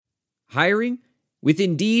Hiring? With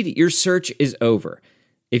Indeed, your search is over.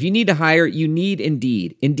 If you need to hire, you need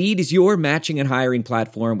Indeed. Indeed is your matching and hiring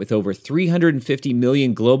platform with over 350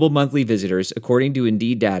 million global monthly visitors, according to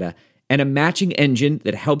Indeed data, and a matching engine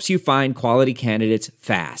that helps you find quality candidates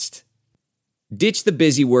fast. Ditch the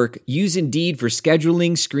busy work. Use Indeed for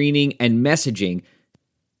scheduling, screening, and messaging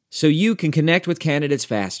so you can connect with candidates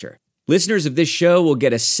faster. Listeners of this show will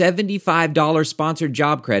get a $75 sponsored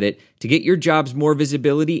job credit to get your jobs more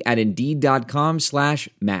visibility at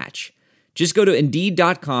Indeed.com/match. Just go to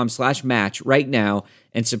Indeed.com/match right now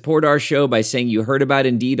and support our show by saying you heard about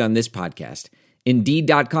Indeed on this podcast.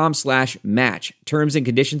 Indeed.com/match. Terms and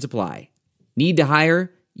conditions apply. Need to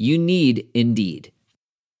hire? You need Indeed.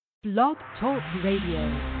 Blog Talk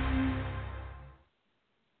Radio.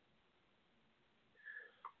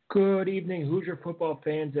 Good evening, Hoosier football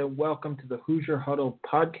fans, and welcome to the Hoosier Huddle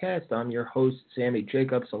podcast. I'm your host, Sammy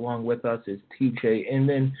Jacobs. Along with us is TJ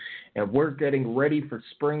Inman, and we're getting ready for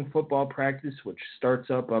spring football practice, which starts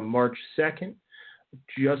up on March 2nd,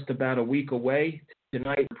 just about a week away.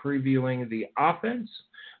 Tonight, we're previewing the offense.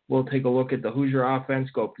 We'll take a look at the Hoosier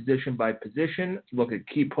offense, go position by position, look at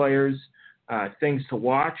key players, things to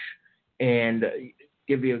watch, and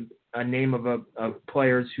give you a name of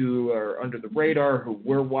players who are under the radar, who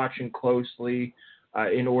we're watching closely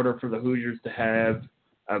in order for the Hoosiers to have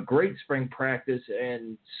a great spring practice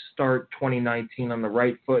and start 2019 on the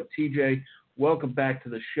right foot. TJ, welcome back to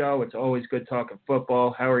the show. It's always good talking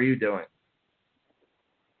football. How are you doing?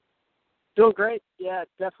 Doing great. Yeah, it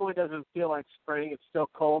definitely doesn't feel like spring. It's still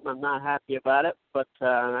cold, and I'm not happy about it, but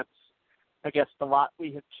that's, I guess, the lot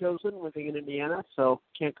we have chosen living in Indiana, so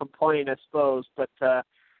can't complain, I suppose, but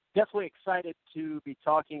definitely excited to be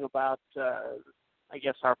talking about, I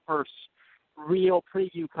guess, our first real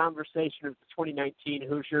preview conversation of the 2019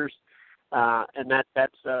 Hoosiers, and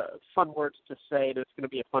that's fun words to say, and it's going to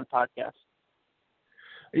be a fun podcast.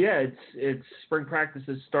 Yeah, it's spring practice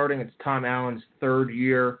is starting. It's Tom Allen's third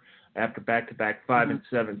year after back-to-back 5 and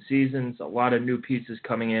 7 seasons. A lot of new pieces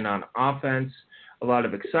coming in on offense, a lot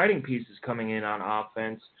of exciting pieces coming in on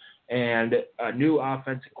offense, and a new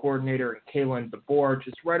offensive coordinator, Kalen DeBoer.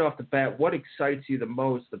 Just right off the bat, what excites you the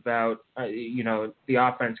most about, the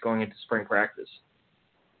offense going into spring practice?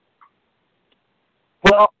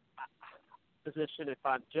 Well, position if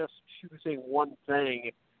I'm just choosing one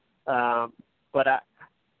thing, but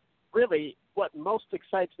really what most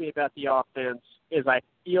excites me about the offense is I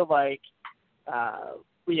feel like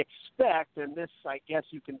we expect, and this I guess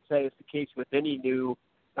you can say is the case with any new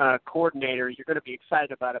coordinator, you're going to be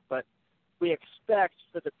excited about it, but we expect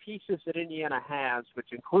for the pieces that Indiana has,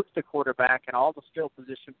 which includes the quarterback and all the skill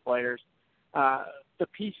position players, the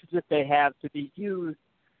pieces that they have to be used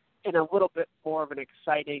in a little bit more of an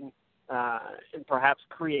exciting and perhaps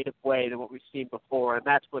creative way than what we've seen before, and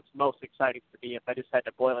that's what's most exciting to me if I just had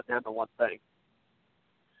to boil it down to one thing.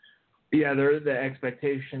 Yeah, the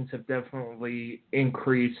expectations have definitely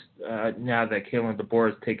increased now that Kalen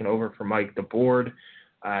DeBoer has taken over for Mike DeBoer.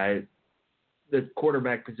 The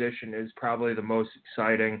quarterback position is probably the most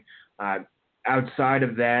exciting. Outside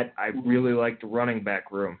of that, I really like the running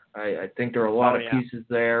back room. I think there are a lot of pieces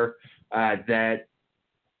there that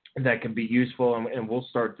can be useful, and we'll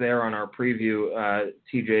start there on our preview,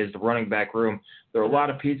 TJ, is the running back room. There are a lot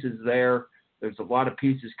of pieces there. There's a lot of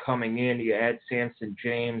pieces coming in. You add Samson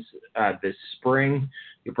James this spring.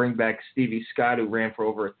 You bring back Stevie Scott, who ran for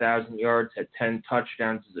over 1,000 yards, had 10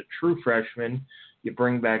 touchdowns as a true freshman. You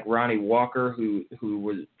bring back Ronnie Walker, who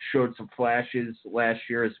showed some flashes last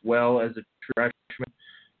year as well as a freshman.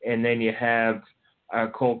 And then you have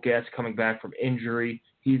Colt Guest coming back from injury.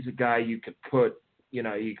 He's a guy you could put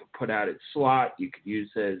out at slot. You could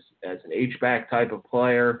use as an H-back type of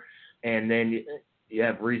player. And then you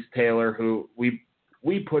have Reese Taylor, who we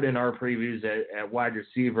put in our previews at wide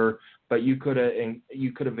receiver, but you could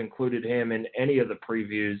have included him in any of the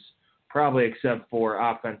previews, probably except for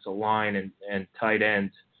offensive line and tight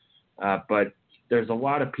ends. But there's a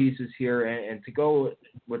lot of pieces here, and to go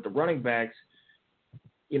with the running backs,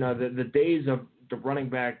 the days of the running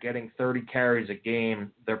back getting 30 carries a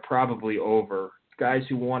game, they're probably over. Guys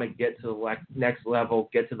who want to get to the next level,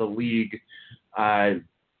 get to the league,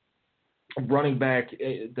 running back,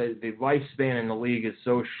 the lifespan in the league is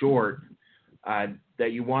so short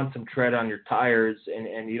that you want some tread on your tires,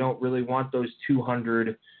 and you don't really want those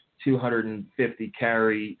 200, 250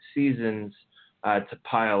 carry seasons to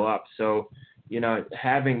pile up. So,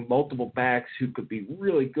 having multiple backs who could be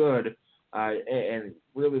really good and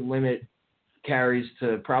really limit carries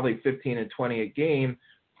to probably 15 and 20 a game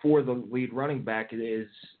for the lead running back is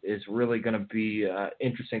really going to be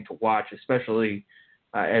interesting to watch, especially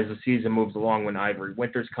as the season moves along when Ivory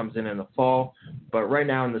Winters comes in the fall. But right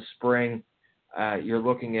now in the spring, you're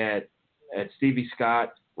looking at Stevie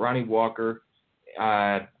Scott, Ronnie Walker,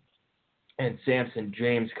 and Samson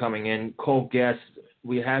James coming in. Cole Guest,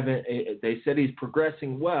 they said he's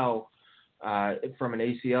progressing well from an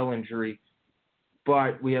ACL injury,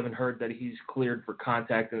 but we haven't heard that he's cleared for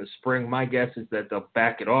contact in the spring. My guess is that they'll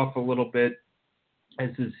back it off a little bit.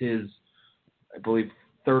 This is his, I believe,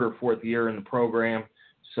 third or fourth year in the program.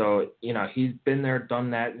 So, he's been there, done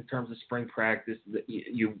that in terms of spring practice.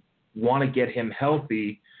 You want to get him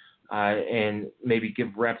healthy and maybe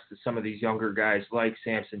give reps to some of these younger guys like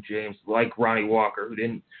Samson James, like Ronnie Walker, who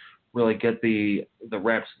didn't really get the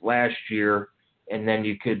reps last year, and then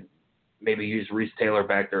you could maybe use Reese Taylor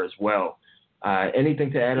back there as well.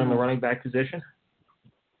 Anything to add on the running back position?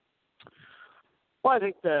 Well, I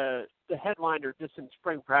think the headliner just in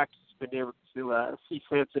spring practice has been able to see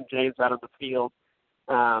Samson James out on the field,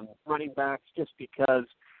 running backs, just because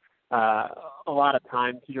a lot of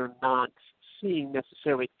times you're not seeing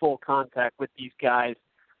necessarily full contact with these guys.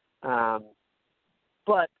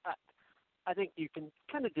 But I think you can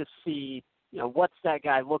kind of just see, what's that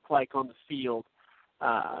guy look like on the field?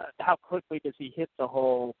 How quickly does he hit the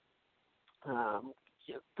hole?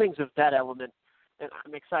 Things of that element. And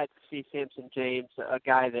I'm excited to see Samson James, a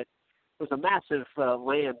guy that was a massive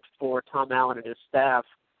land for Tom Allen and his staff,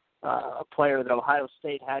 a player that Ohio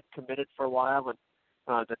State had committed for a while, and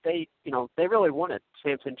that they really wanted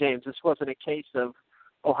Samson James. This wasn't a case of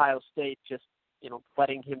Ohio State just,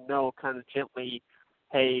 letting him know kind of gently,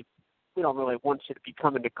 hey, we don't really want you to be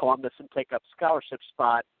coming to Columbus and take up scholarship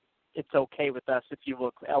spot. It's okay with us if you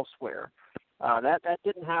look elsewhere. That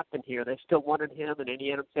didn't happen here. They still wanted him, and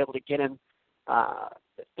Indiana was able to get him,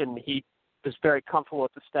 and he was very comfortable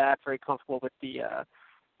with the staff, very comfortable with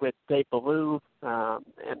with Dave Ballou,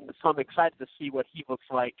 and so I'm excited to see what he looks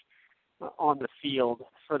like on the field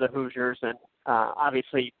for the Hoosiers. And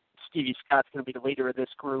obviously Stevie Scott's going to be the leader of this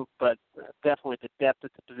group, but definitely the depth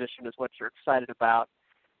at the position is what you're excited about,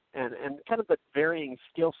 and kind of the varying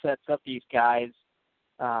skill sets of these guys.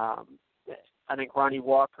 I think Ronnie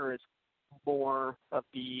Walker is more of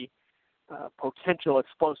the potential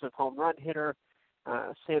explosive home run hitter.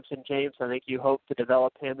 Samson James, I think you hope to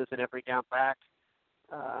develop him as an every down back.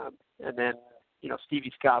 And then,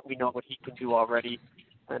 Stevie Scott, we know what he can do already,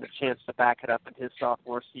 and a chance to back it up in his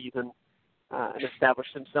sophomore season and establish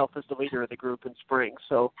himself as the leader of the group in spring.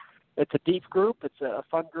 So it's a deep group. It's a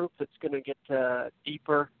fun group that's going to get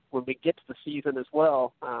deeper when we get to the season as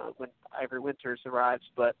well, when Ivory Winters arrives.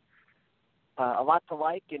 But a lot to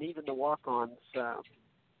like, and even the walk-ons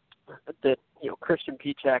that, Christian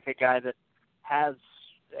Pichak, a guy that has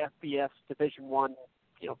FBS Division I,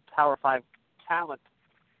 Power 5 talent,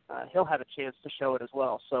 he'll have a chance to show it as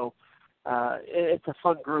well. So it's a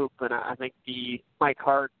fun group, and I think Mike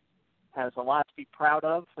Hart has a lot to be proud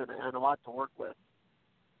of and a lot to work with.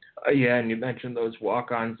 Yeah, and you mentioned those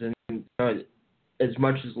walk-ons, and as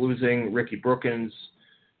much as losing Ricky Brookins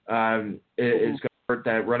is going to hurt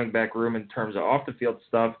that running back room in terms of off-the-field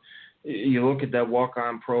stuff, you look at that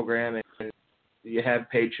walk-on program, and you have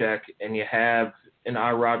Paycheck, and you have an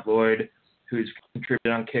Irod Lloyd who's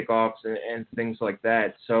contributed on kickoffs and things like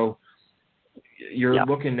that. So you're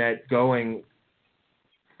looking at going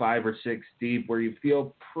 5 or 6 deep where you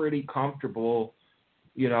feel pretty comfortable,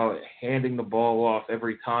 handing the ball off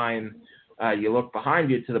every time you look behind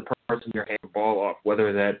you to the person you're handing the ball off,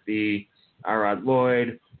 whether that be Irod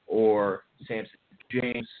Lloyd or Samson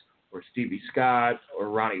James or Stevie Scott or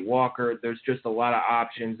Ronnie Walker. There's just a lot of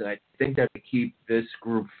options, and I think that to keep this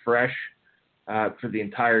group fresh for the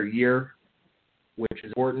entire year, which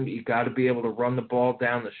is important. You got to be able to run the ball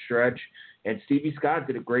down the stretch, and Stevie Scott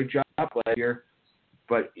did a great job last year,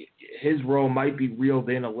 but his role might be reeled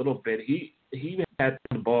in a little bit. He even had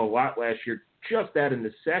the ball a lot last year, just out of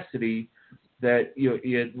necessity that you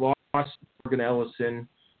had lost Morgan Ellison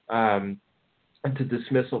to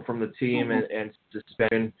dismissal from the team and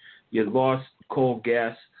suspension. You lost Cole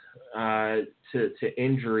Guest to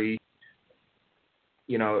injury,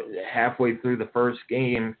 halfway through the first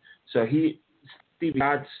game. So Stevie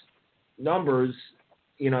Scott's numbers,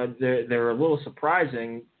 they're a little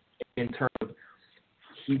surprising in terms of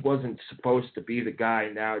he wasn't supposed to be the guy.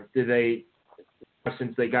 Now,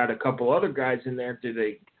 since they got a couple other guys in there, do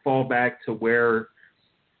they fall back to where,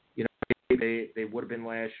 they would have been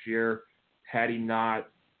last year had he not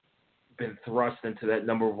been thrust into that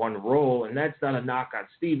number one role? And that's not a knock on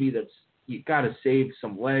Stevie. You got to save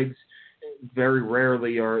some legs. Very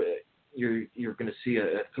rarely you're going to see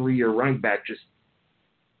a 3-year running back just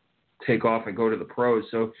take off and go to the pros.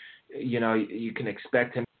 So, you can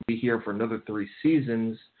expect him be here for another 3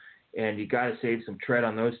 seasons, and you got to save some tread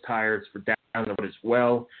on those tires for down the road as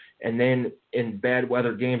well. And then in bad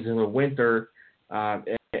weather games in the winter and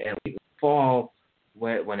late in the fall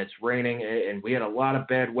when it's raining, and we had a lot of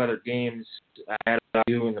bad weather games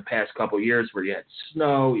in the past couple of years where you had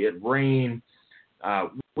snow, you had rain,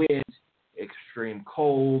 wind, extreme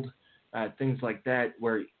cold, things like that,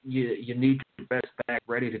 where you need your best back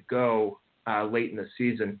ready to go late in the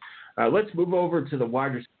season. Let's move over to the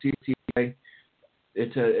wide receiver.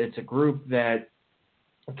 It's a group that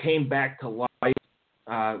came back to life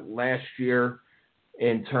last year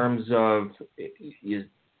in terms of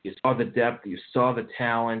you saw the depth, you saw the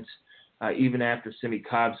talent. Even after Simi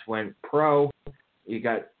Cobbs went pro, you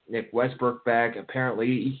got Nick Westbrook back.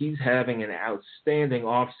 Apparently, he's having an outstanding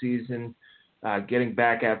offseason, getting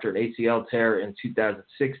back after an ACL tear in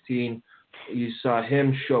 2016. You saw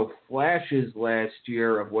him show flashes last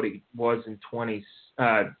year of what he was in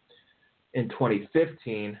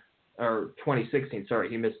 2015 or 2016. Sorry,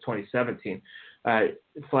 he missed 2017.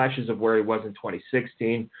 Flashes of where he was in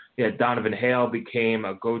 2016. Yeah, Donovan Hale became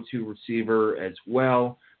a go-to receiver as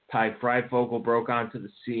well. Ty Freifogel broke onto the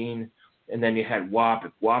scene, and then you had Wap.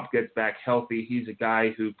 If Wap gets back healthy, he's a guy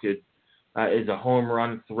who could is a home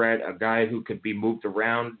run threat, a guy who could be moved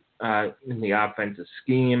around in the offensive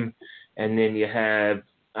scheme. And then you have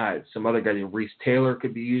some other guys. Reese Taylor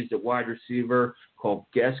could be used at wide receiver. Cole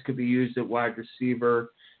Guest could be used at wide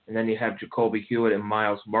receiver. And then you have Jacoby Hewitt and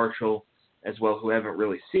Miles Marshall as well, who haven't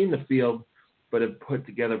really seen the field, but have put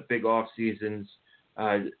together big off seasons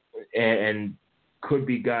and could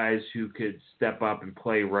be guys who could step up and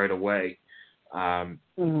play right away after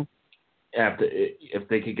if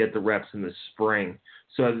they could get the reps in the spring.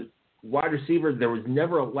 So wide receiver, there was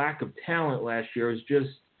never a lack of talent last year. It was just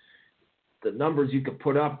the numbers you could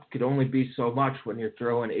put up could only be so much when you're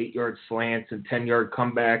throwing 8-yard slants and 10-yard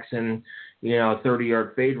comebacks and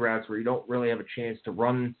 30-yard fade routes where you don't really have a chance to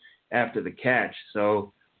run after the catch.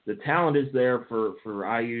 So the talent is there for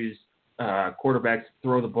IU's quarterbacks to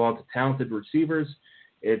throw the ball to talented receivers.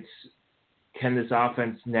 It's can this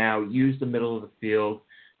offense now use the middle of the field,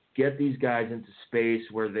 get these guys into space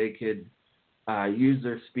where they could use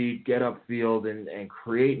their speed, get upfield, and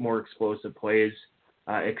create more explosive plays.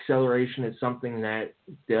 Acceleration is something that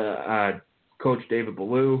Coach David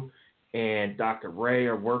Ballou and Dr. Ray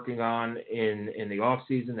are working on in the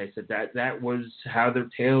offseason. They said that was how they're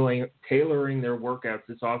tailoring their workouts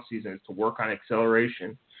this offseason, is to work on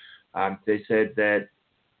acceleration. They said that,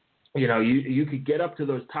 you could get up to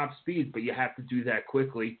those top speeds, but you have to do that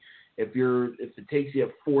quickly. If it takes you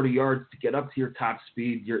 40 yards to get up to your top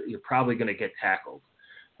speed, you're probably going to get tackled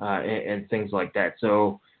and things like that.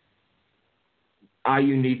 So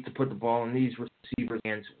IU needs to put the ball in these receivers'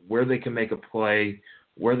 hands where they can make a play,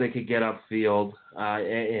 where they could get upfield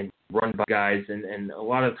and run by guys. And a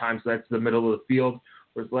lot of times that's the middle of the field,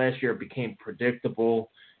 whereas last year it became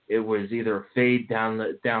predictable. It was either a fade down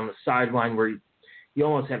the sideline where you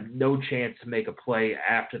almost have no chance to make a play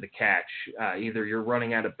after the catch. Either you're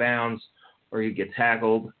running out of bounds or you get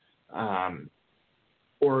tackled,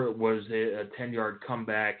 or it was a 10-yard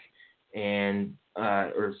comeback and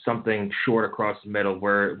or something short across the middle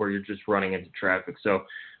where you're just running into traffic. So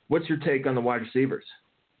what's your take on the wide receivers?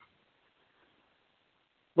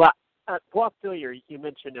 Well, Walt Billier, you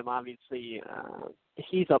mentioned him, obviously.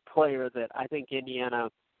 He's a player that I think Indiana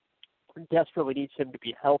desperately needs him to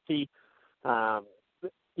be healthy.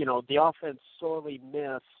 The offense sorely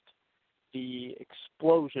missed the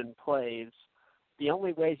explosion plays. The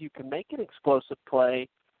only ways you can make an explosive play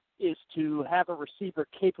is to have a receiver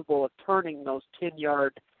capable of turning those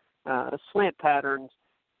 10-yard slant patterns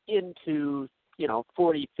into,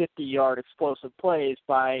 40, 50-yard explosive plays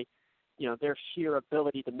by, their sheer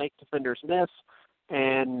ability to make defenders miss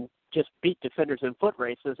and just beat defenders in foot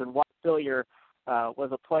races. And Walt Billier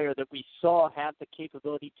was a player that we saw had the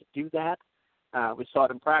capability to do that. We saw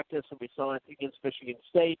it in practice, and we saw it against Michigan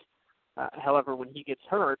State. However, when he gets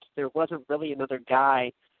hurt, there wasn't really another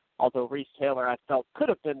guy, although Reese Taylor, I felt, could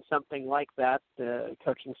have been something like that. The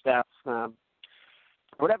coaching staff, for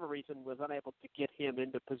whatever reason, was unable to get him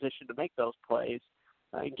into position to make those plays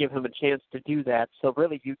and give him a chance to do that. So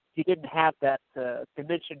really, you didn't have that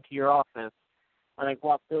dimension to your offense. I think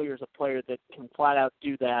Walt Billier is a player that can flat out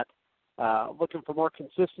do that. Looking for more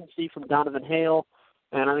consistency from Donovan Hale,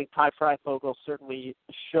 and I think Ty Freifogel certainly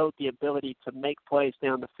showed the ability to make plays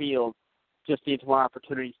down the field, just needs more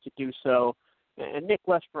opportunities to do so. And Nick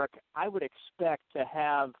Westbrook, I would expect to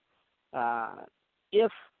have,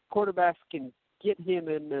 if quarterbacks can get him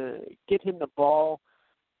the ball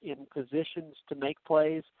in positions to make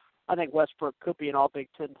plays, I think Westbrook could be an All Big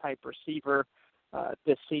Ten type receiver.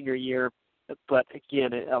 this senior year. But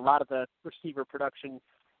again, a lot of the receiver production,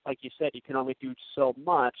 like you said, you can only do so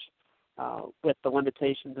much with the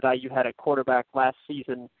limitations that IU had at quarterback last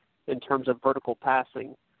season in terms of vertical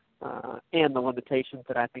passing and the limitations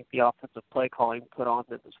that I think the offensive play calling put on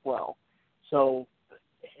them as well. So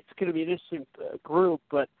it's going to be an interesting group,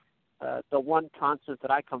 but the one constant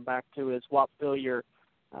that I come back to is Walt Billier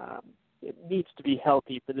it needs to be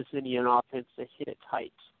healthy for this Indian offense to hit its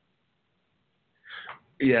heights.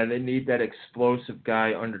 Yeah, they need that explosive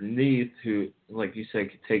guy underneath who, like you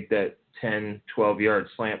said, could take that 10, 12-yard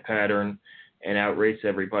slant pattern and outrace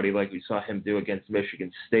everybody like we saw him do against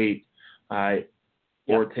Michigan State,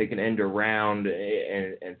 or take an end around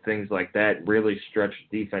and things like that, really stretch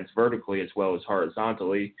the defense vertically as well as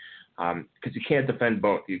horizontally, because you can't defend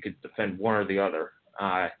both. You could defend one or the other.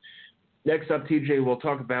 Next up, TJ, we'll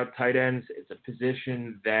talk about tight ends. It's a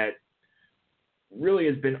position that really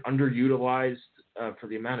has been underutilized for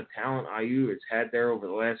the amount of talent IU has had there over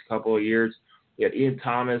the last couple of years. You had Ian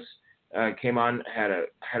Thomas came on, had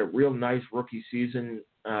a real nice rookie season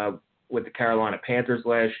with the Carolina Panthers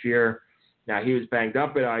last year. Now, he was banged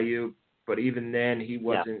up at IU, but even then he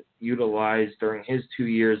wasn't utilized during his 2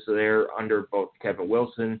 years there under both Kevin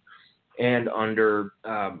Wilson and under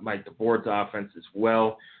Mike DeBoer's offense as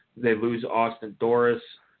well. They lose Austin Doris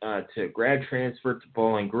to grad transfer to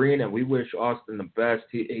Bowling Green, and we wish Austin the best.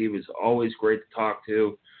 He was always great to talk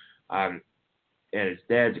to, and his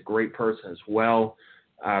dad's a great person as well.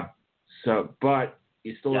 But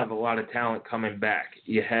you still have a lot of talent coming back.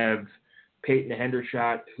 You have Peyton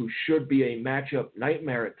Hendershot, who should be a matchup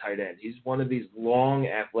nightmare at tight end. He's one of these long,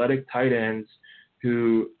 athletic tight ends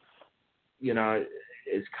who,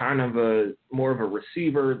 is kind of more of a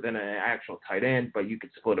receiver than an actual tight end, but you could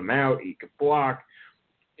split him out. He could block.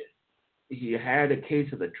 He had a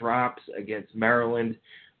case of the drops against Maryland.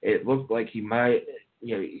 It looked like he might,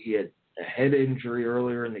 he had a head injury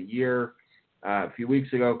earlier in the year, a few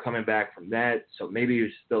weeks ago, coming back from that. So maybe he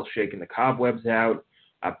was still shaking the cobwebs out.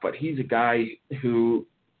 But he's a guy who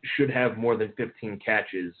should have more than 15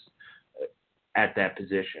 catches at that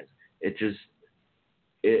position.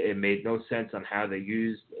 It made no sense on how they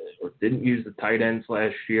used or didn't use the tight ends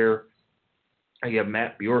last year. You have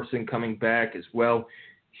Matt Bjorson coming back as well.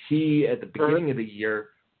 He, at the beginning of the year,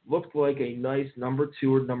 looked like a nice number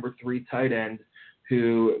 2 or number 3 tight end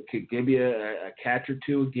who could give you a catch or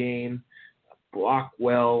two a game, block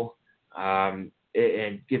well,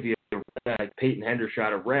 and give you Peyton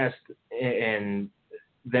Hendershot a rest, and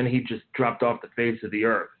then he just dropped off the face of the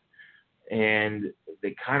earth. And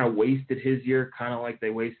they kind of wasted his year, kind of like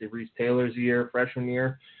they wasted Reese Taylor's year, freshman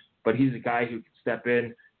year. But he's a guy who could step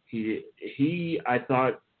in. We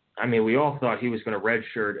all thought he was going to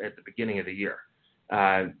redshirt at the beginning of the year.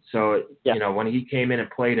 When he came in and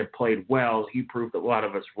played well, he proved a lot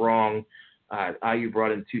of us wrong. IU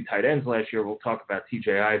brought in 2 tight ends last year. We'll talk about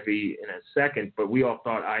TJ Ivey in a second, but we all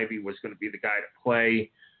thought Ivey was going to be the guy to play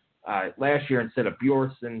last year instead of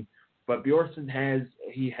Bjorson. But Bjorson has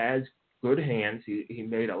good hands. He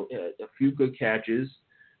made a few good catches.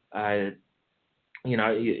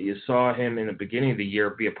 You saw him in the beginning of the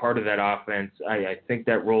year be a part of that offense. I think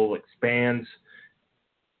that role expands.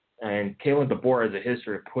 And Kalen DeBoer has a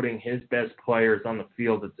history of putting his best players on the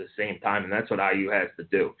field at the same time, and that's what IU has to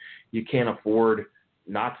do. You can't afford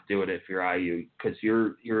not to do it if you're IU, because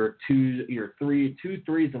your 2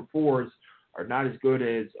 3s and 4s are not as good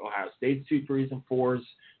as Ohio State's 2 3s and 4s,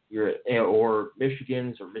 or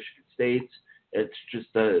Michigan's or Michigan State's. It's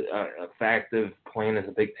just a fact of playing in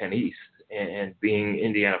the Big Ten East and being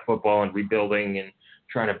Indiana football and rebuilding and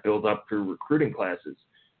trying to build up through recruiting classes.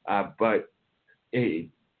 But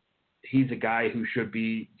he's a guy who should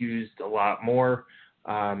be used a lot more.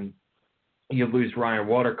 You lose Ryan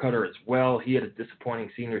Watercutter as well. He had a disappointing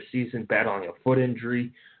senior season, battling a foot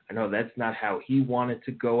injury. I know that's not how he wanted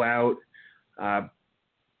to go out.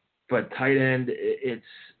 But tight end,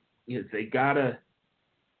 they gotta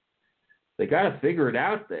figure it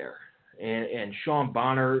out there. And Sean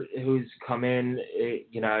Bonner, who's come in,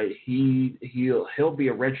 he'll be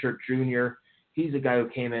a redshirt junior. He's a guy who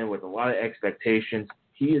came in with a lot of expectations.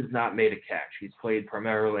 He has not made a catch. He's played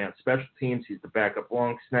primarily on special teams. He's the backup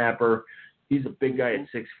long snapper. He's a big guy at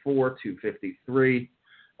 6'4", 253,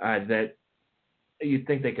 that you'd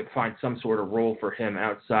think they could find some sort of role for him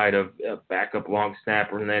outside of backup long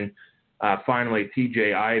snapper. And then finally,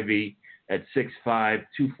 TJ Ivey at 6'5",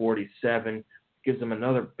 247, gives him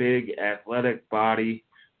another big athletic body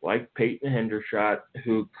like Peyton Hendershot,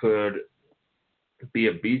 who could be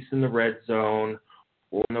a beast in the red zone,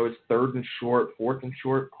 or in those 3rd and short, 4th and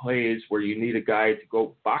short plays where you need a guy to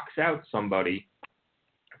go box out somebody,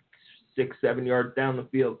 6-7 yards down the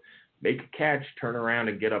field, make a catch, turn around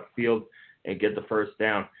and get upfield and get the first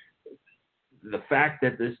down. The fact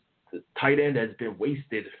that this tight end has been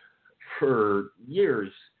wasted for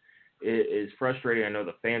years is frustrating. I know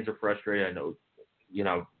the fans are frustrated. I know,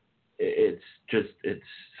 it's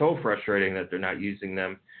so frustrating that they're not using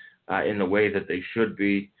them in the way that they should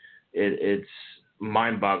be. It's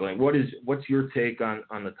mind-boggling. What's your take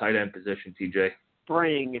on the tight end position, TJ?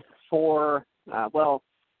 Spring for I'll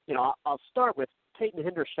start with Peyton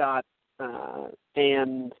Hendershot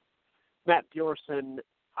and Matt Bjorson.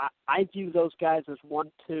 I view those guys as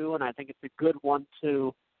 1-2, and I think it's a good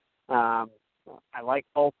 1-2. I like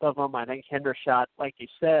both of them. I think Hendershot, like you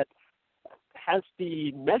said, has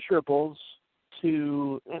the measurables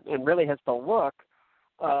and really has the look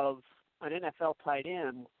of an NFL tight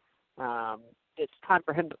end. It's time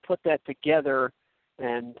for him to put that together,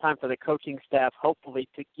 and time for the coaching staff, hopefully,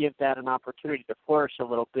 to give that an opportunity to flourish a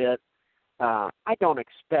little bit. I don't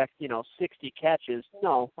expect, 60 catches.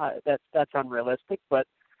 No, that's unrealistic. But,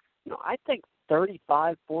 I think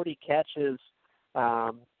 35, 40 catches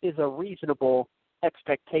is a reasonable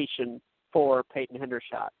expectation for Peyton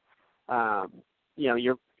Hendershot.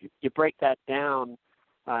 You break that down,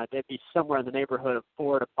 that'd be somewhere in the neighborhood of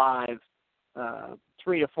 4 to 5,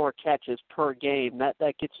 3 to 4 catches per game.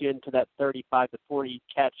 That gets you into that 35 to 40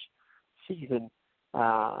 catch season.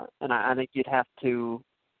 And I think you'd have to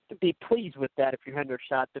be pleased with that if you're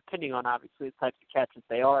Hendershot, depending on obviously the types of catches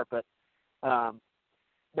they are. But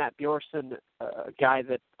Matt Bjorson, a guy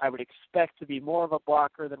that I would expect to be more of a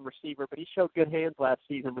blocker than receiver, but he showed good hands last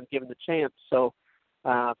season when given the chance. So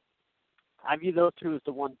I view those two as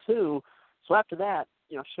the 1-2. So after that,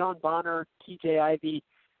 Sean Bonner, TJ Ivy,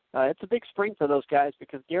 it's a big spring for those guys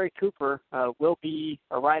because Gary Cooper will be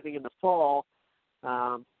arriving in the fall,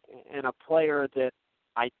 and a player that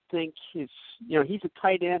I think is, he's a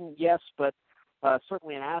tight end, yes, but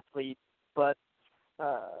certainly an athlete. But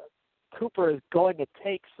Cooper is going to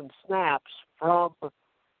take some snaps from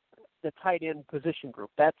the tight end position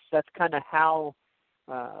group. That's kind of how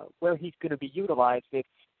where he's going to be utilized.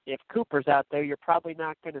 If Cooper's out there, you're probably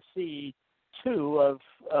not going to see two of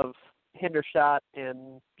Hendershot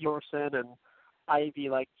and Bjorson and Ivy.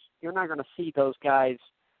 Like, you're not going to see those guys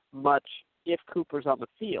much if Cooper's on the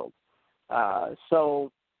field.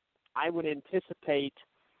 So I would anticipate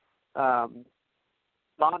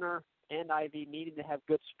Bonner and Ivy needing to have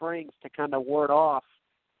good springs to kind of ward off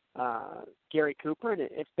Gary Cooper. And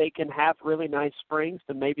if they can have really nice springs,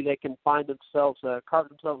 then maybe they can carve themselves a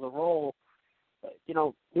role.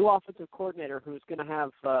 New offensive coordinator who's going to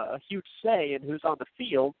have a huge say in who's on the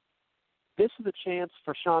field. This is a chance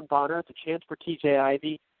for Sean Bonner. It's a chance for TJ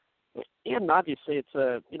Ivy. And obviously it's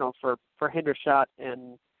for Hendershot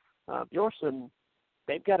and Bjorson,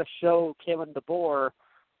 they've got to show Kalen DeBoer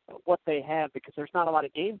what they have, because there's not a lot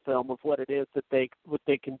of game film of what it is that they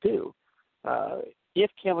can do. If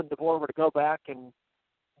Kalen DeBoer were to go back and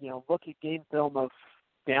look at game film of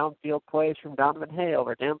downfield plays from Donovan Hale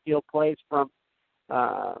or downfield plays from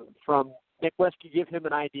Nick West, give him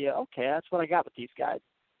an idea. Okay, that's what I got with these guys.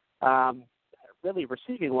 Really,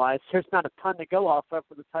 receiving wise, there's not a ton to go off of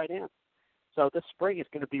for the tight end. So this spring is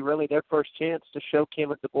going to be really their first chance to show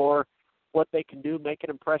Kalen DeBoer what they can do, make an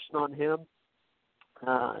impression on him,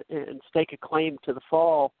 and stake a claim to the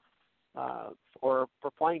fall for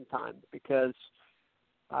playing time. Because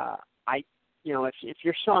if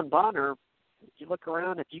you're Sean Bonner, if you look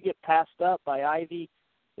around, if you get passed up by Ivy,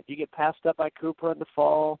 if you get passed up by Cooper in the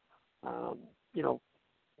fall,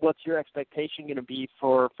 what's your expectation going to be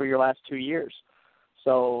for your last 2 years?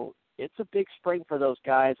 So it's a big spring for those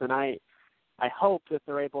guys, and I hope that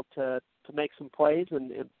they're able to make some plays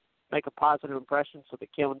and make a positive impression so that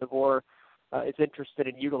Kalen DeBoer is interested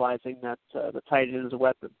in utilizing the tight end as a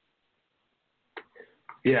weapon.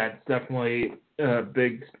 Yeah, it's definitely a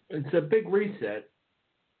big reset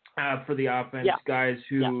for the offense. Yeah. Guys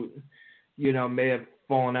who, may have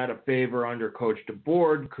fallen out of favor under Coach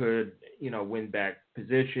DeBoer could, win back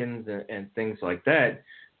positions and things like that.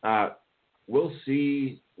 We'll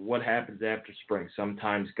see what happens after spring.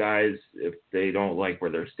 Sometimes guys, if they don't like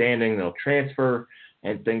where they're standing, they'll transfer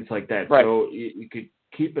and things like that. Right. So you could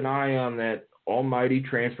keep an eye on that almighty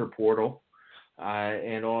transfer portal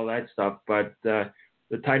and all that stuff. But the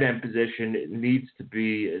tight end position needs to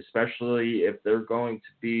be, especially if they're going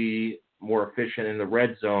to be more efficient in the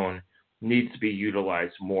red zone, needs to be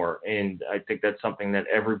utilized more. And I think that's something that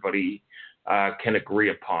everybody can agree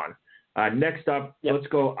upon. Next up, Let's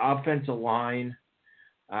go offensive line.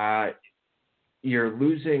 You're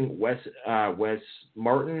losing Wes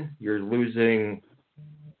Martin. You're losing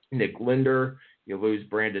Nick Linder. You lose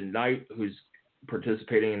Brandon Knight, who's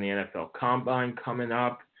participating in the NFL Combine coming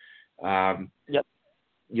up. Yep.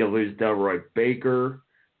 You lose Delroy Baker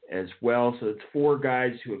as well. So it's 4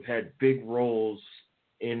 guys who have had big roles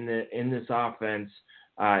in this offense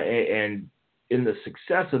and in the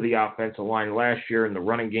success of the offensive line last year in the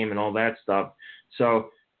running game and all that stuff. So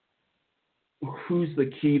who's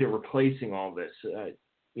the key to replacing all this?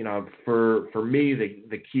 For me,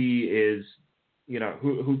 the key is,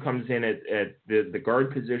 who comes in at the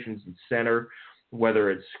guard positions and center,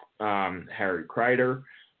 whether it's Harry Kreider,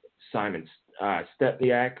 Simon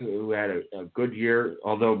Stepniak, who had a good year,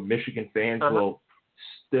 although Michigan fans will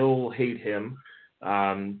still hate him.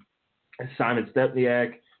 Simon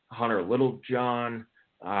Stepniak, Hunter Littlejohn.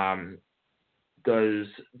 Does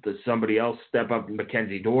somebody else step up?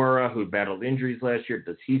 Mackenzie Dora, who battled injuries last year,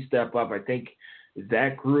 does he step up? I think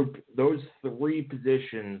that group, those 3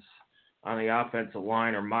 positions on the offensive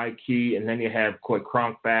line are my key, and then you have Coy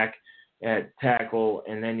Cronk back at tackle,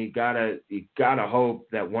 and then you gotta hope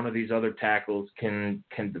that one of these other tackles can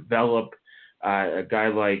develop. A guy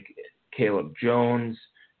like Caleb Jones,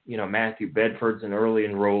 Matthew Bedford's an early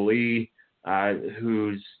enrollee,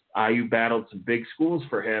 who's IU battled some big schools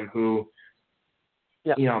for him, who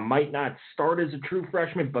might not start as a true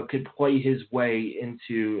freshman, but could play his way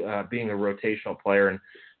into being a rotational player,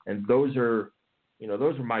 and those are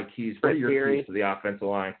my keys. What are your keys to the offensive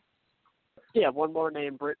line? Yeah, one more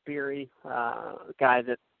name, Britt Beery, a guy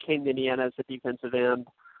that came to Indiana as a defensive end,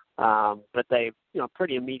 but they,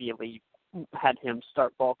 pretty immediately had him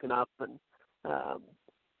start bulking up, and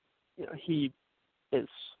he is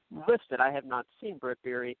listed. I have not seen Britt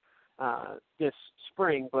Beery this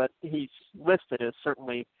spring, but he's listed as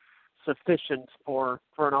certainly sufficient for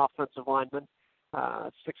an offensive lineman,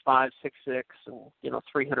 6'5", 6'6", and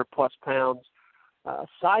 300 plus pounds.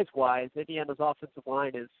 Size-wise, Indiana's offensive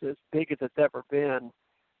line is as big as it's ever been,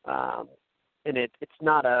 and it's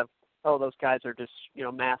not those guys are just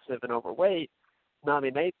massive and overweight. No, I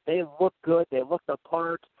mean they look good, they look the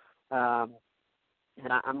part, and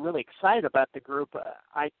I'm really excited about the group.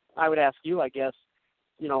 I would ask you, I guess,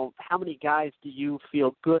 how many guys do you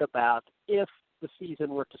feel good about if the season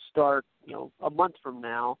were to start, a month from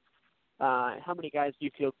now? How many guys do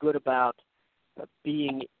you feel good about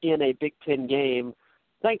being in a Big Ten game?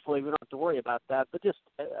 Thankfully, we don't have to worry about that, but just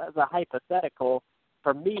as a hypothetical,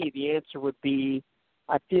 for me, the answer would be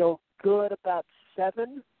I feel good about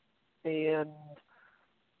 7 and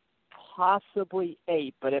possibly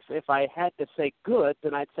 8, but if I had to say good,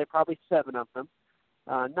 then I'd say probably 7 of them.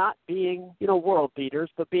 Not being, world beaters,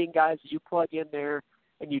 but being guys that you plug in there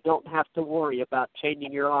and you don't have to worry about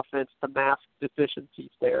changing your offense to mask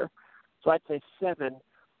deficiencies there. So I'd say 7,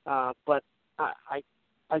 but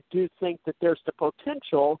I do think that there's the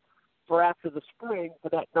potential for after the spring for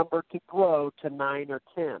that number to grow to 9 or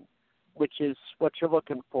 10, which is what you're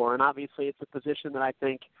looking for. And obviously it's a position that I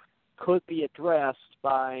think could be addressed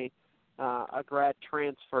by a grad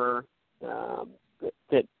transfer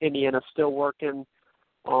that Indiana's still working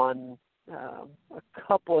on a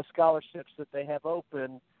couple of scholarships that they have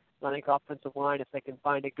open. I think offensive line, if they can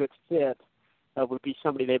find a good fit, would be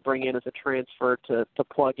somebody they bring in as a transfer to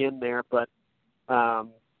plug in there. But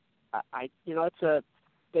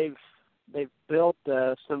they've built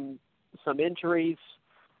some injuries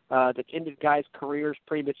that ended guys' careers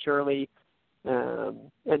prematurely,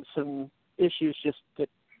 and some issues just that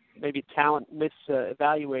maybe talent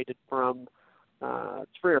misevaluated from 3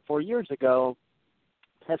 or 4 years ago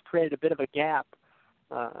has created a bit of a gap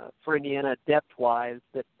for Indiana depth-wise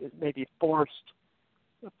that maybe forced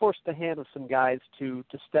the hand of some guys to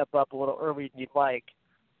step up a little earlier than you'd like.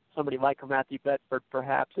 Somebody like Matthew Bedford,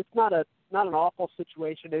 perhaps. It's not an awful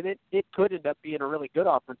situation, and it could end up being a really good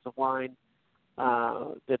offensive line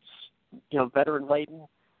that's veteran laden.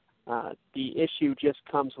 The issue just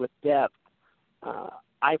comes with depth.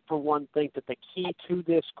 I, for one, think that the key to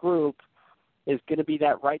this group is going to be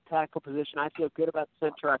that right tackle position. I feel good about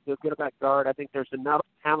center. I feel good about guard. I think there's enough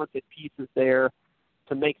talented pieces there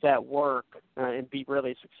to make that work and be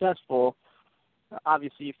really successful.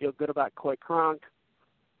 Obviously, you feel good about Coy Cronk.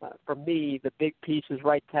 For me, the big piece is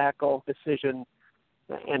right tackle decision.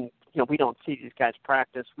 And, we don't see these guys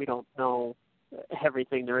practice. We don't know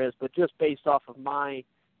everything there is. But just based off of my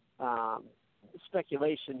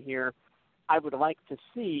speculation here, I would like to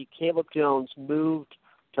see Caleb Jones moved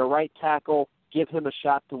to right tackle, give him a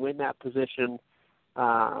shot to win that position.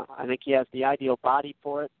 I think he has the ideal body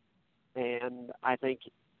for it. And I think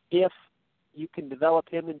if you can develop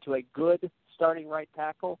him into a good starting right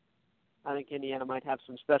tackle, I think Indiana might have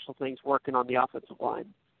some special things working on the offensive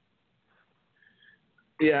line.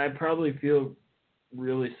 Yeah, I probably feel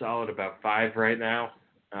really solid about 5 right now.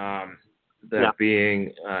 that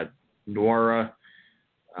being Nora,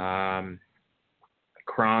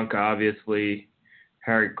 Kronk, obviously,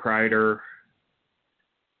 Harry Kreider,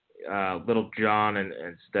 Little John,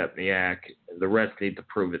 and Stepniak. The rest need to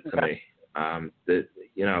prove it to me.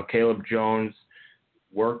 Caleb Jones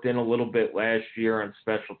worked in a little bit last year on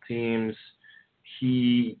special teams.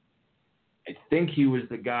 I think he was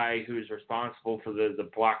the guy who was responsible for the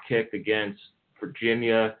block kick against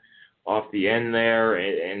Virginia off the end there,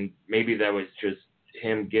 and maybe that was just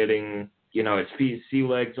him getting, his sea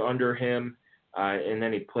legs under him, and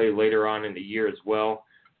then he played later on in the year as well.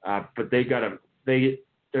 But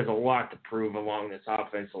there's a lot to prove along this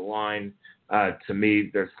offensive line. To me,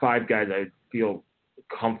 there's 5 guys I feel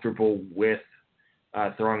comfortable with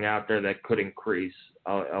throwing out there that could increase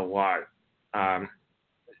a lot. I'll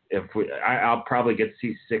probably get to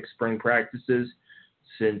see 6 spring practices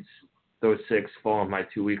since those 6 fall in my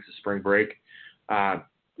 2 weeks of spring break. But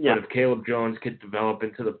if Caleb Jones could develop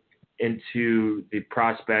into the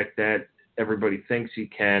prospect that everybody thinks he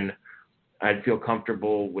can, I'd feel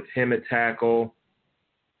comfortable with him at tackle.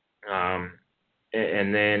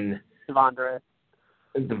 And then Devondre,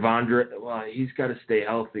 well, he's got to stay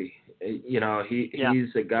healthy.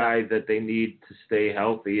 He's a guy that they need to stay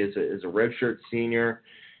healthy as a redshirt senior.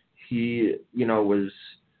 He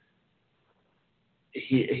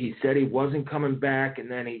said he wasn't coming back, and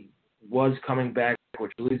then he was coming back,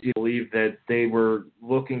 which leads you to believe that they were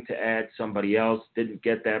looking to add somebody else, didn't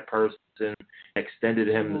get that person, extended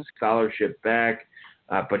him the scholarship back.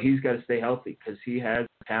 But he's got to stay healthy because he has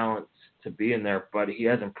talent to be in there, but he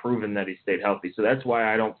hasn't proven that he stayed healthy. So that's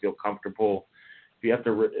why I don't feel comfortable. If you have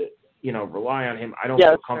to, rely on him, I don't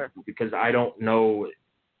feel comfortable because I don't know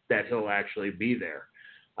that he'll actually be there.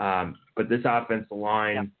 But this offensive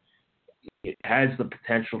line, it has the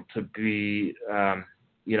potential to be,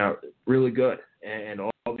 really good. And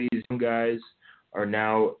all these young guys are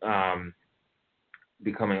now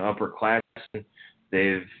becoming upperclassmen.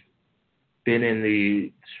 They've been in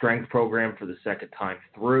the strength program for the second time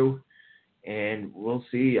through, and we'll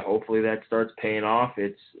see. Hopefully that starts paying off.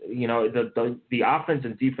 It's, the offense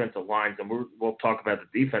and defensive lines, and we'll talk about the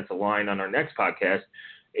defensive line on our next podcast.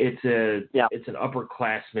 It's an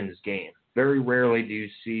upperclassman's game. Very rarely do you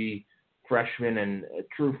see freshmen and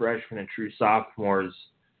true sophomores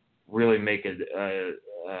really make an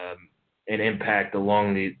impact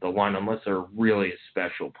along the line unless they're really a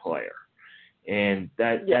special player. And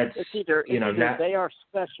that's it's either they are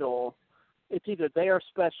special. It's either they are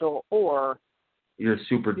special or you're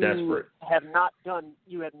super desperate. You have not done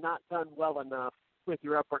well enough with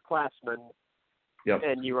your upperclassmen,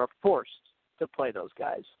 and you are forced to play those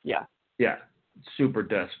guys. Yeah, super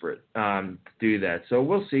desperate to do that. So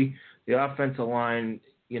we'll see. The offensive line,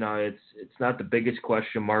 it's not the biggest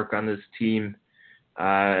question mark on this team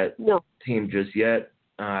just yet.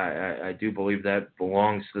 I do believe that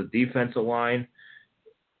belongs to the defensive line,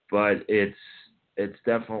 but it's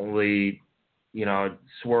definitely,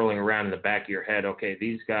 swirling around in the back of your head. Okay,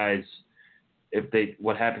 these guys,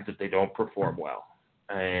 what happens if they don't perform well?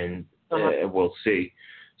 And we'll see.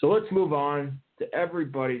 So let's move on to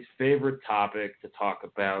everybody's favorite topic to talk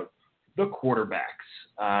about, the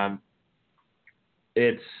quarterbacks.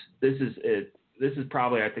 This is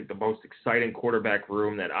probably, I think, the most exciting quarterback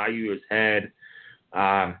room that IU has had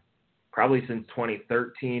probably since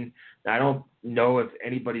 2013. Now, I don't know if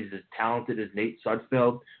anybody's as talented as Nate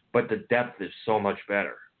Sudfeld, but the depth is so much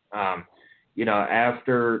better.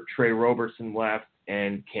 After Trey Roberson left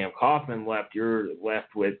and Cam Kaufman left, you're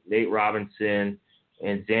left with Nate Robinson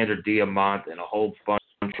and Xander Diamont and a whole bunch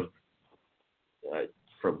of,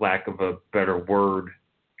 for lack of a better word,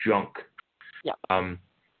 junk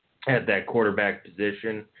at that quarterback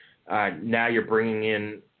position. Now you're bringing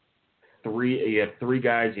in you have 3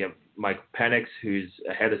 guys. You have Mike Penix, who's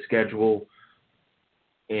ahead of schedule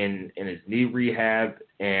in his knee rehab,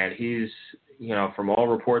 and he's, from all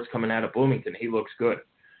reports coming out of Bloomington, he looks good.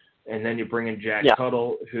 And then you bring in Jack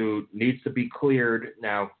Huddle, who needs to be cleared.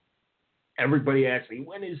 Now, everybody asks me,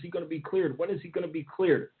 when is he going to be cleared? When is he going to be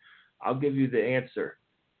cleared? I'll give you the answer.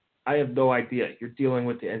 I have no idea. You're dealing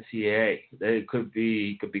with the NCAA. He could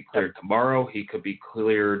be cleared tomorrow. He could be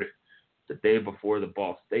cleared the day before the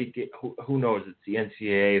Ball State game. Who knows? It's the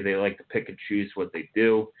NCAA. They like to pick and choose what they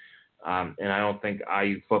do. And I don't think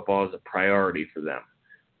IU football is a priority for them.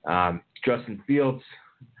 Justin Fields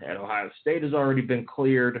at Ohio State has already been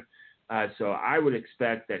cleared. So I would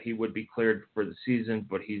expect that he would be cleared for the season,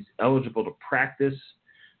 but he's eligible to practice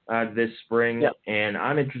this spring. And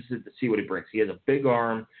I'm interested to see what he brings. He has a big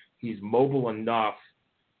arm. He's mobile enough.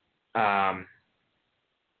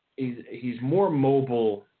 He's more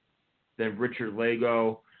mobile than Richard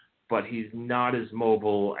Lago, but he's not as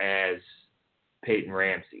mobile as Peyton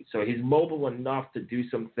Ramsey. So he's mobile enough to do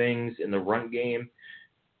some things in the run game,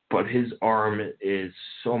 but his arm is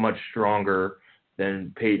so much stronger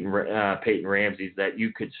than Peyton Ramsey's that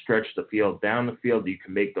you could stretch the field down the field. You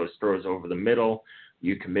can make those throws over the middle.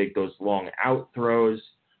 You can make those long out throws.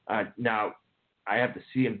 Now, I have to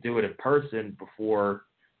see him do it in person before,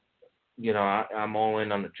 I'm all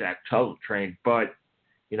in on the Jack Tuttle train. But,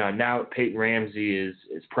 now Peyton Ramsey is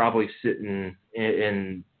probably sitting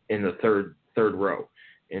in the third row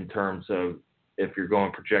in terms of if you're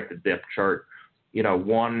going projected depth chart.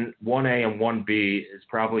 1A and 1B is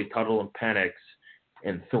probably Tuttle and Penix,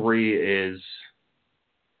 and 3 is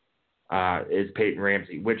Peyton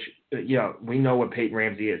Ramsey, which, we know what Peyton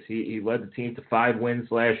Ramsey is. He led the team to 5 wins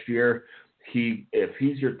last year. If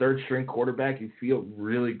he's your third string quarterback, you feel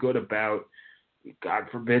really good about, God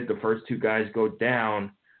forbid, the first 2 guys go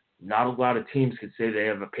down. Not a lot of teams could say they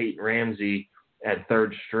have a Peyton Ramsey at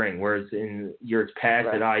third string, whereas in years past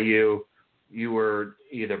at IU, you were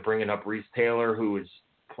either bringing up Reese Taylor, who was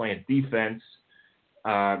playing defense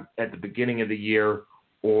at the beginning of the year,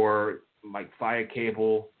 or Mike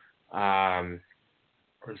Fiacable, or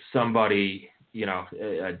somebody,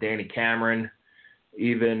 Danny Cameron,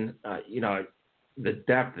 even. The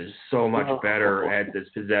depth is so much better at this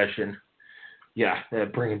possession. Yeah,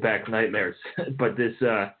 bringing back nightmares. But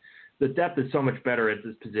the depth is so much better at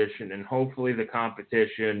this position, and hopefully the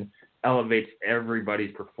competition elevates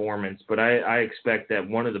everybody's performance. But I expect that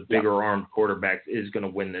one of the bigger armed quarterbacks is going to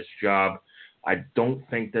win this job. I don't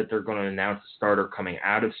think that they're going to announce a starter coming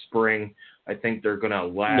out of spring. I think they're going to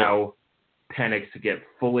allow Penix to get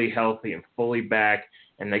fully healthy and fully back,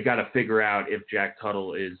 and they got to figure out if Jack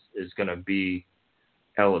Tuttle is going to be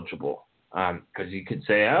eligible. Because you could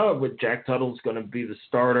say, but Jack Tuttle's going to be the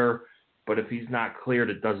starter, but if he's not cleared,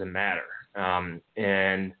 it doesn't matter.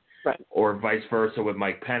 Or vice versa with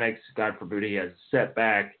Mike Penix. God forbid he has a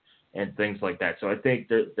setback and things like that. So I think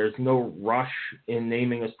there's no rush in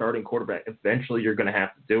naming a starting quarterback. Eventually you're going to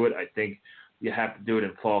have to do it. I think you have to do it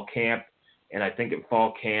in fall camp. And I think in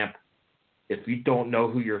fall camp, if you don't know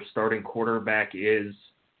who your starting quarterback is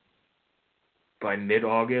by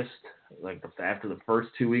mid-August, like after the first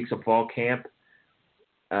 2 weeks of fall camp,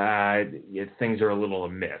 things are a little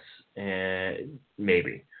amiss,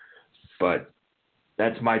 maybe. But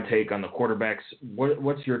that's my take on the quarterbacks.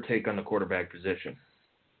 What's your take on the quarterback position?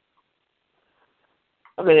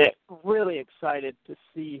 I mean, really excited to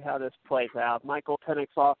see how this plays out. Michael Penix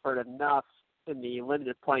offered enough in the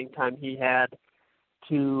limited playing time he had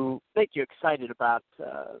to make you excited about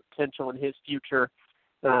potential in his future.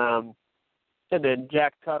 And then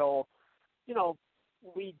Jack Tuttle,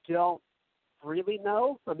 we don't really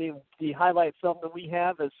know. I mean, the highlight film that we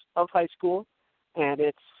have is of high school, and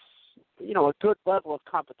it's, a good level of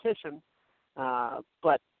competition.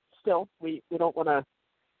 But still, we don't want to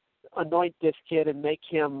anoint this kid and make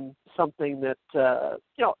him something that,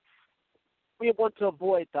 we want to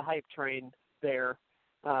avoid the hype train there.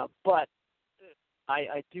 But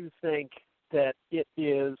I do think that it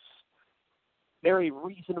is very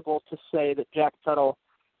reasonable to say that Jack Tuttle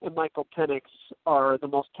and Michael Penix are the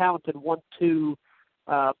most talented 1-2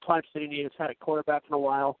 Pine City Indians had at quarterback in a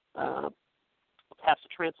while. Has to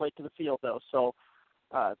translate to the field, though. So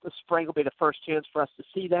the spring will be the first chance for us to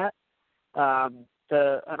see that.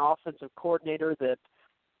 An offensive coordinator that,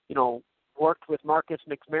 worked with Marcus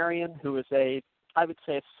McMaryion, who is I would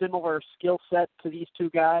say a similar skill set to these 2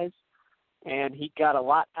 guys, and he got a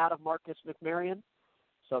lot out of Marcus McMaryion.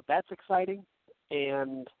 So that's exciting,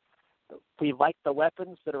 and we like the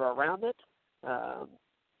weapons that are around it.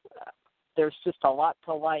 There's just a lot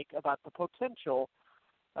to like about the potential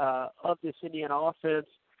of this Indiana offense.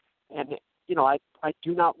 And, I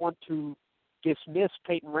do not want to dismiss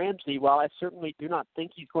Peyton Ramsey. While I certainly do not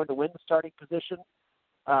think he's going to win the starting position,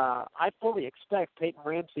 I fully expect Peyton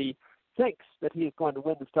Ramsey thinks that he is going to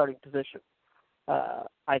win the starting position.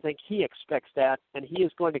 I think he expects that, and he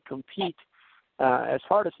is going to compete as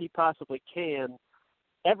hard as he possibly can.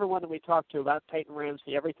 Everyone that we talk to about Peyton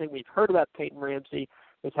Ramsey, everything we've heard about Peyton Ramsey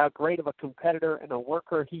is how great of a competitor and a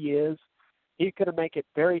worker he is. He's going to make it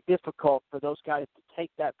very difficult for those guys to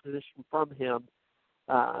take that position from him.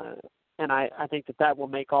 And I think that will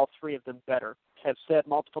make all 3 of them better. I've said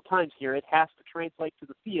multiple times here, it has to translate to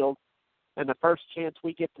the field, and the first chance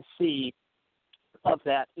we get to see of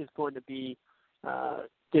that is going to be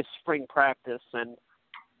this spring practice. And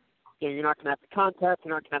you're not going to have the contact,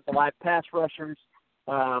 you're not going to have the live pass rushers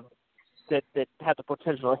that have the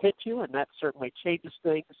potential to hit you, and that certainly changes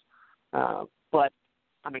things. But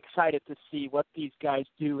I'm excited to see what these guys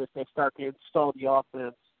do as they start to install the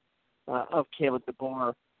offense of Kalen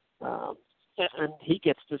DeBoer and he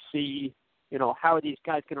gets to see, how are these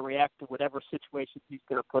guys going to react to whatever situations he's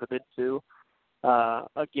going to put them into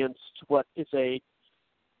against what is a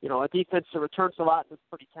defense that returns a lot and is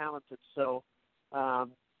pretty talented. So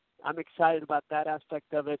I'm excited about that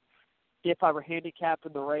aspect of it. If I were handicapped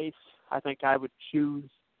in the race, I think I would choose,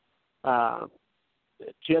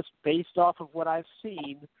 just based off of what I've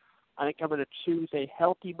seen, I think I'm going to choose a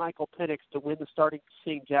healthy Michael Penix to win the starting.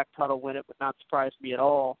 Seeing Jack Tuttle win it would not surprise me at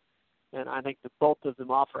all. And I think that both of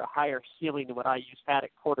them offer a higher ceiling than what IU's had at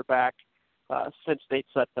quarterback since Nate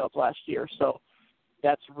Sudfeld last year. So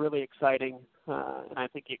that's really exciting, and I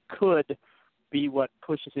think it could be what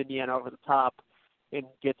pushes Indiana over the top and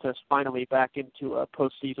gets us finally back into a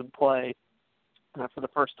postseason play for the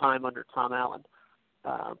first time under Tom Allen.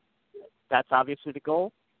 That's obviously the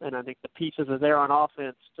goal, and I think the pieces are there on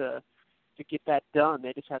offense to get that done.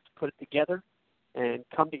 They just have to put it together and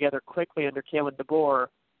come together quickly under Kalen DeBoer.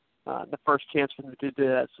 The first chance for them to do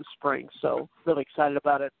that is the spring. So really excited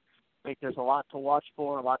about it. I think there's a lot to watch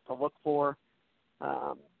for, a lot to look for.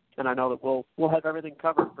 And I know that we'll have everything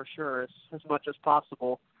covered for sure as much as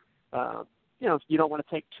possible. You don't want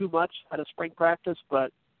to take too much out of spring practice,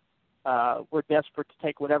 but we're desperate to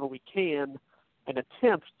take whatever we can and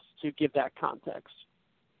attempt to give that context.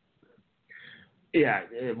 Yeah,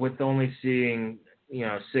 with only seeing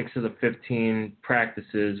 6 of the 15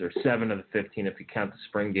 practices, or 7 of the 15 if you count the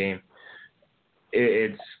spring game,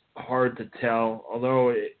 it's hard to tell.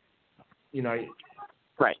 Although,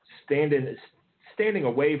 right, standing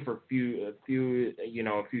away for a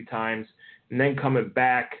few times, and then coming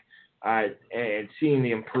back and seeing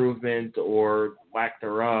the improvement or lack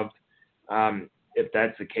thereof, if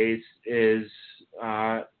that's the case, is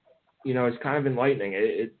it's kind of enlightening.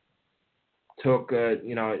 It took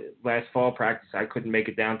last fall practice. I couldn't make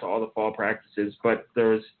it down to all the fall practices, but there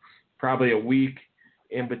was probably a week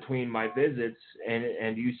in between my visits,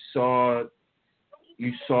 and you saw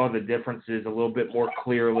the differences a little bit more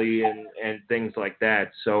clearly and things like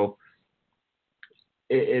that. So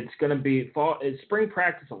it's going to be fall. Spring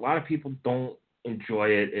practice, a lot of people don't enjoy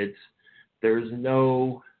it. There's an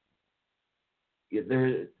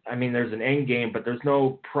end game, but there's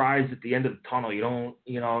no prize at the end of the tunnel. You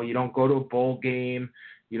don't go to a bowl game,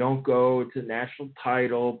 you don't go to national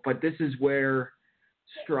title, but this is where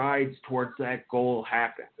strides towards that goal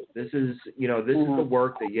happen. This is the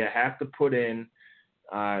work that you have to put in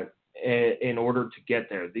order to get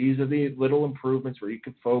there. These are the little improvements where you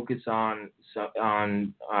can focus on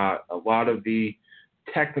a lot of the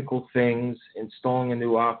technical things, installing a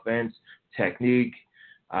new offense, technique,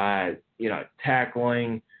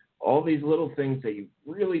 tackling, all these little things that you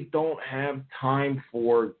really don't have time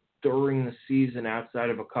for during the season outside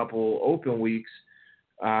of a couple open weeks,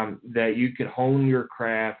 that you could hone your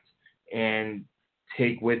craft and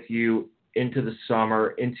take with you into the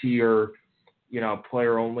summer, into your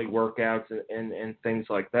player-only workouts and things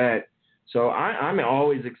like that. So I'm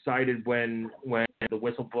always excited when the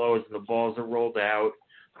whistle blows and the balls are rolled out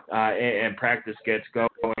and practice gets going.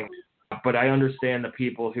 But I understand the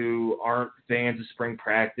people who aren't fans of spring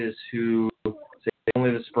practice, who say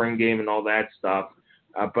only the spring game and all that stuff.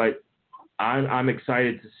 But I'm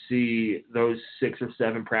excited to see those 6 or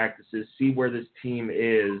 7 practices, see where this team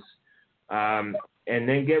is, and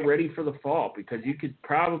then get ready for the fall, because you could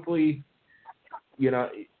probably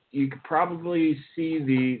see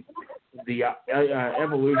the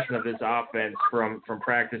evolution of this offense from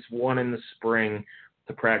practice 1 in the spring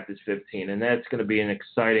to practice 15, and that's going to be an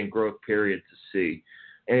exciting growth period to see.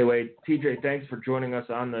 Anyway, TJ, thanks for joining us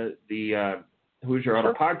on the Hoosier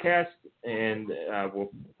Huddle podcast, and we'll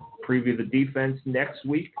preview the defense next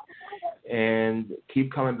week, and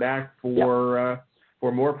keep coming back for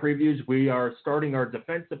more previews. We are starting our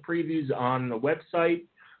defensive previews on the website.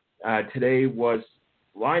 Today was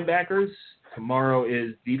linebackers. Tomorrow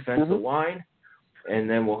is defensive line, and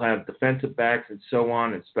then we'll have defensive backs and so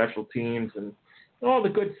on, and special teams and all the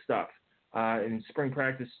good stuff. And spring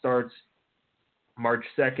practice starts March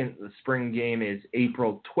 2nd. The spring game is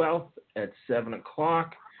April 12th at 7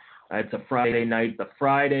 o'clock. It's a Friday night, the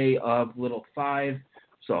Friday of Little 5.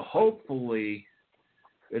 So hopefully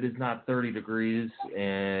it is not 30 degrees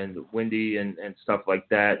and windy and stuff like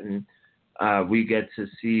that. And we get to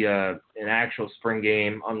see an actual spring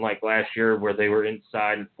game, unlike last year where they were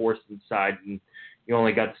inside and forced inside, and you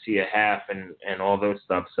only got to see a half and all those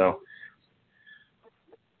stuff. So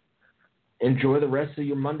enjoy the rest of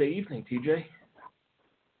your Monday evening, TJ.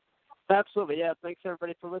 Absolutely, yeah. Thanks,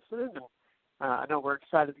 everybody, for listening. And, I know we're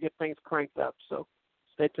excited to get things cranked up, so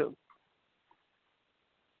stay tuned.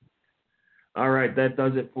 All right, that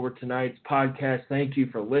does it for tonight's podcast. Thank you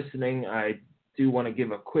for listening. I do want to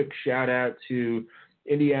give a quick shout out to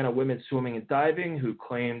Indiana women's swimming and diving, who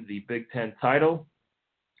claimed the Big Ten title.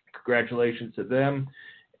 Congratulations to them.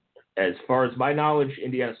 As far as my knowledge,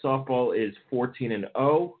 Indiana softball is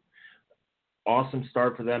 14-0. Awesome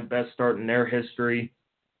start for them, best start in their history,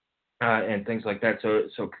 and things like that.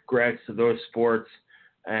 So congrats to those sports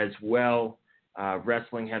as well.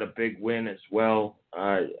 Wrestling had a big win as well,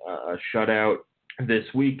 a shutout this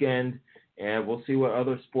weekend. And we'll see what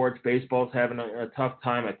other sports. Baseball's having a tough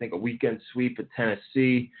time. I think a weekend sweep at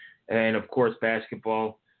Tennessee. And, of course,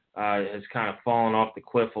 basketball has kind of fallen off the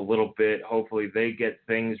cliff a little bit. Hopefully they get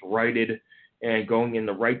things righted and going in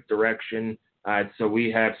the right direction. So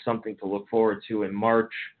we have something to look forward to in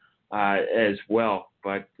March as well.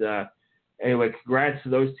 But anyway, congrats to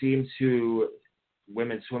those teams who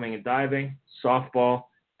women's swimming and diving, softball,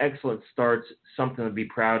 excellent starts, something to be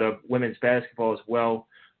proud of. Women's basketball as well.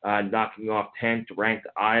 Knocking off 10th ranked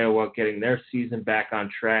Iowa, getting their season back on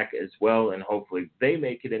track as well, and hopefully they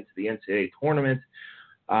make it into the NCAA tournament.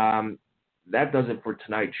 That does it for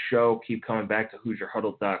tonight's show. Keep coming back to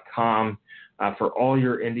HoosierHuddle.com for all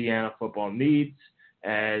your Indiana football needs.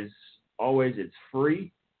 As always, it's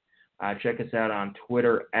free. Check us out on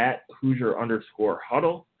Twitter at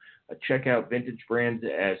Hoosier_Huddle. Check out Vintage Brands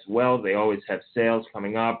as well. They always have sales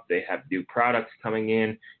coming up. They have new products coming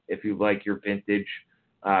in. If you like your vintage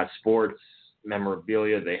sports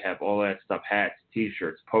memorabilia, they have all that stuff: hats,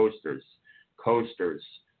 t-shirts, posters, coasters,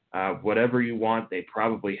 whatever you want, they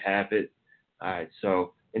probably have it.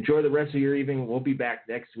 So enjoy the rest of your evening. We'll be back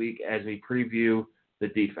next week as we preview the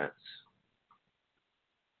defense.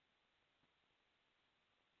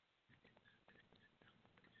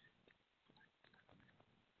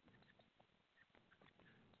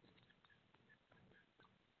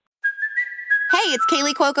 Hey, it's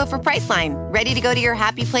Kaylee Cuoco for Priceline. Ready to go to your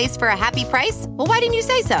happy place for a happy price? Well, why didn't you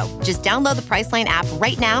say so? Just download the Priceline app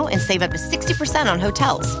right now and save up to 60% on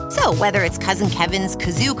hotels. So whether it's Cousin Kevin's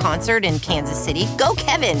Kazoo Concert in Kansas City, go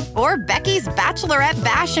Kevin, or Becky's Bachelorette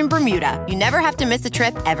Bash in Bermuda, you never have to miss a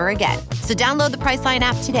trip ever again. So download the Priceline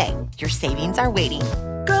app today. Your savings are waiting.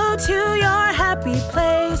 Go to your happy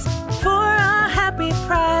place for a happy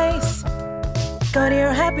price. Go to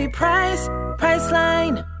your happy price,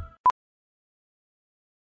 Priceline.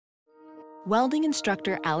 Welding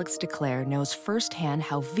instructor Alex DeClaire knows firsthand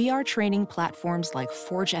how VR training platforms like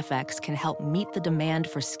ForgeFX can help meet the demand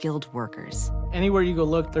for skilled workers. Anywhere you go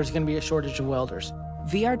look, there's going to be a shortage of welders.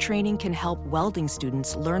 VR training can help welding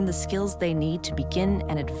students learn the skills they need to begin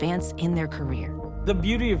and advance in their career. The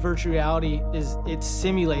beauty of virtual reality is it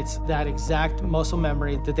simulates that exact muscle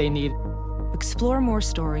memory that they need. Explore more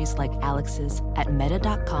stories like Alex's at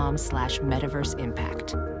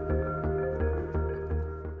meta.com/metaverseimpact.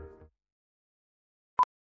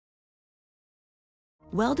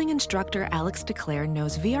 Welding instructor Alex DeClaire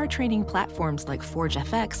knows VR training platforms like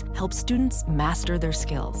ForgeFX help students master their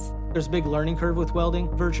skills. There's a big learning curve with welding.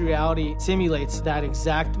 Virtual reality simulates that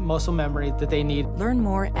exact muscle memory that they need. Learn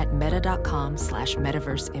more at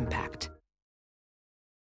meta.com/metaverseimpact.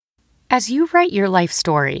 As you write your life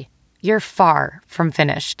story, you're far from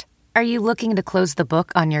finished. Are you looking to close the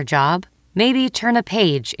book on your job? Maybe turn a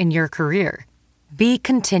page in your career? Be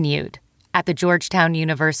continued at the Georgetown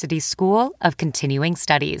University School of Continuing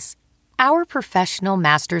Studies. Our professional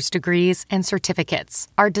master's degrees and certificates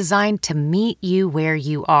are designed to meet you where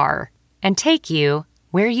you are and take you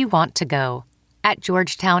where you want to go. At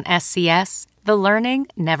Georgetown SCS, the learning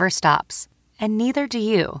never stops, and neither do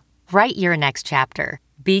you. Write your next chapter.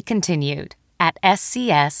 Be continued at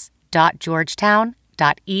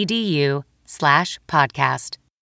scs.georgetown.edu/podcast.